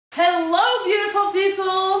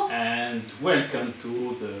welcome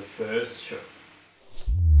to the first show.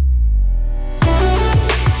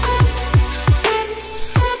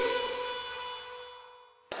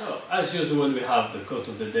 So, as usual, we have the quote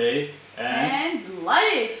of the day and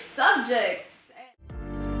life subjects.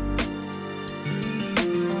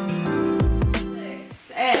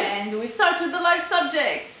 And we start with the life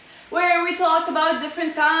subjects, where we talk about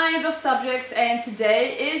different kinds of subjects, and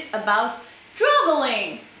today is about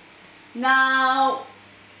traveling. Now,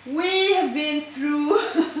 we have been through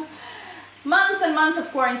months and months of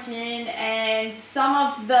quarantine, and some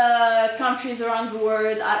of the countries around the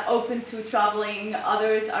world are open to traveling,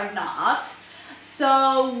 others are not.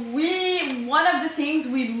 So one of the things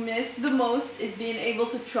we miss the most is being able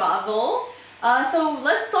to travel. So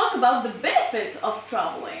let's talk about the benefits of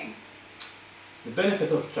traveling. The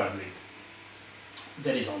benefit of traveling.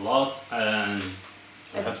 There is a lot, and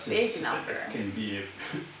perhaps it can be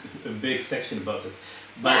a big section about it.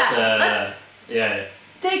 But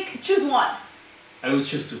choose one. I will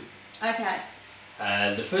choose two. Okay.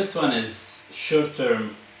 The first one is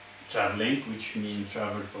short-term traveling, which means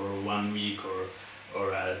travel for 1 week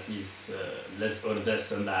or at least less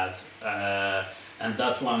than that. And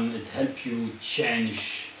that one, it helps you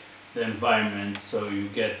change the environment, so you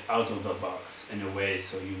get out of the box in a way,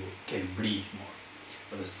 so you can breathe more.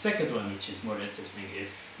 But the second one, which is more interesting,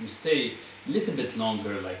 if you stay a little bit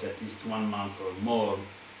longer, like at least 1 month or more,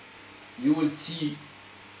 you will see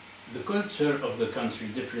the culture of the country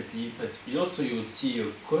differently, but you will see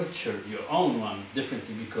your culture, your own one,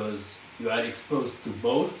 differently, because you are exposed to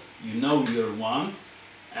both. You know you're one,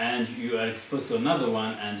 and you are exposed to another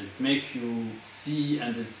one, and it makes you see,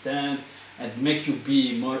 understand, and make you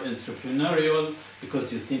be more entrepreneurial,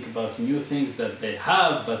 because you think about new things that they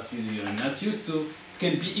have but you are not used to. It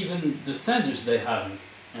can be even the sandwich they have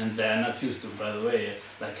and they are not used to, by the way,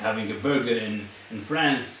 like having a burger in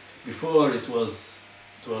France. Before it was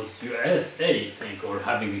USA, I think, or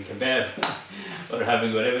having a kebab or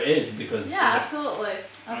having whatever it is, because absolutely,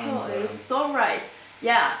 you're so right.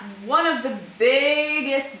 Yeah, one of the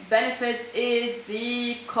biggest benefits is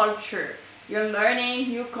the culture. You're learning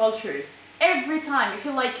new cultures. Every time you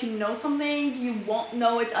feel like you know something, you won't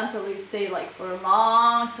know it until you stay like for a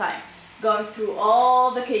long time, going through all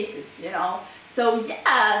the cases, you know. So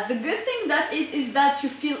yeah, the good thing that is that you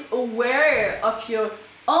feel aware of your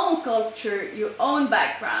own culture, your own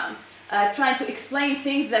background, trying to explain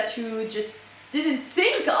things that you just didn't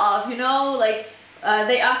think of, you know, like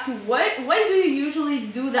they ask you, why do you usually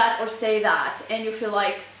do that or say that? And you feel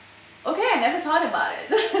like, okay, I never thought about it.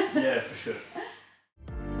 Yeah, for sure.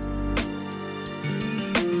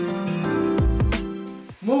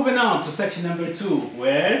 Moving on to section number 2,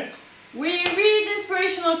 where we read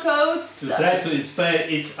inspirational quotes to try to inspire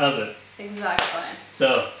each other. Exactly.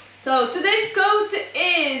 So today's quote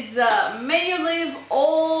is, may you live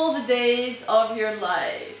all the days of your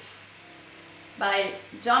life, by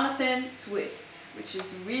Jonathan Swift, which is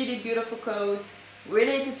a really beautiful quote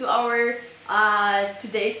related to our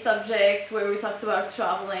today's subject, where we talked about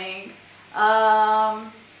traveling.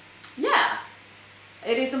 Yeah,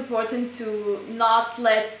 it is important to not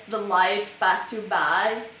let the life pass you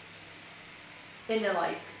by in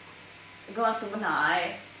a glance of an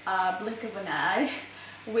eye, blink of an eye,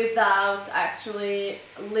 without actually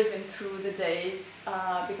living through the days,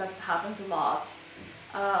 because it happens a lot.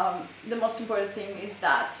 The most important thing is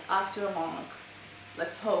that after a long,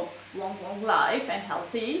 let's hope, long life and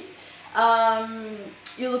healthy,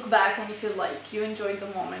 you look back and you feel like you enjoyed the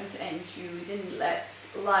moment and you didn't let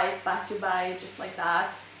life pass you by just like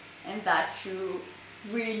that, and that you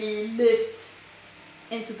really lived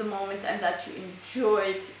into the moment, and that you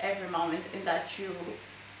enjoyed every moment, and that you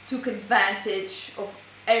took advantage of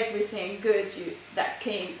everything good that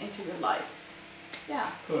came into your life. Yeah.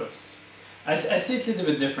 Of course. I see it a little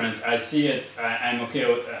bit different. I see it, I'm okay,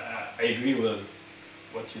 I agree with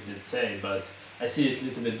what you did say, but I see it a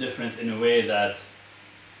little bit different in a way that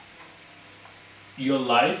your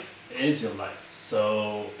life is your life.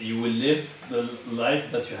 So you will live the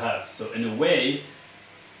life that you have. So in a way,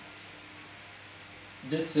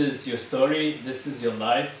 this is your story, this is your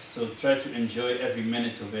life, so try to enjoy every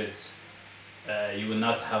minute of it. You will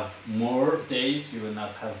not have more days, you will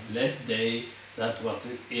not have less day. That's what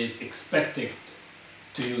is expected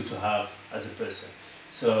to you to have as a person.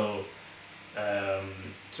 So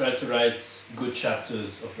try to write good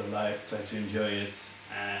chapters of your life, try to enjoy it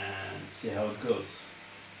and see how it goes.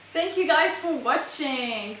 Thank you guys for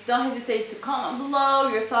watching. Don't hesitate to comment below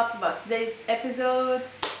your thoughts about today's episode.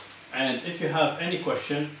 And if you have any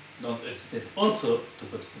question, don't hesitate also to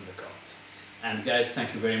put it in the comments. And guys,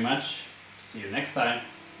 thank you very much. See you next time.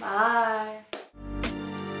 Bye.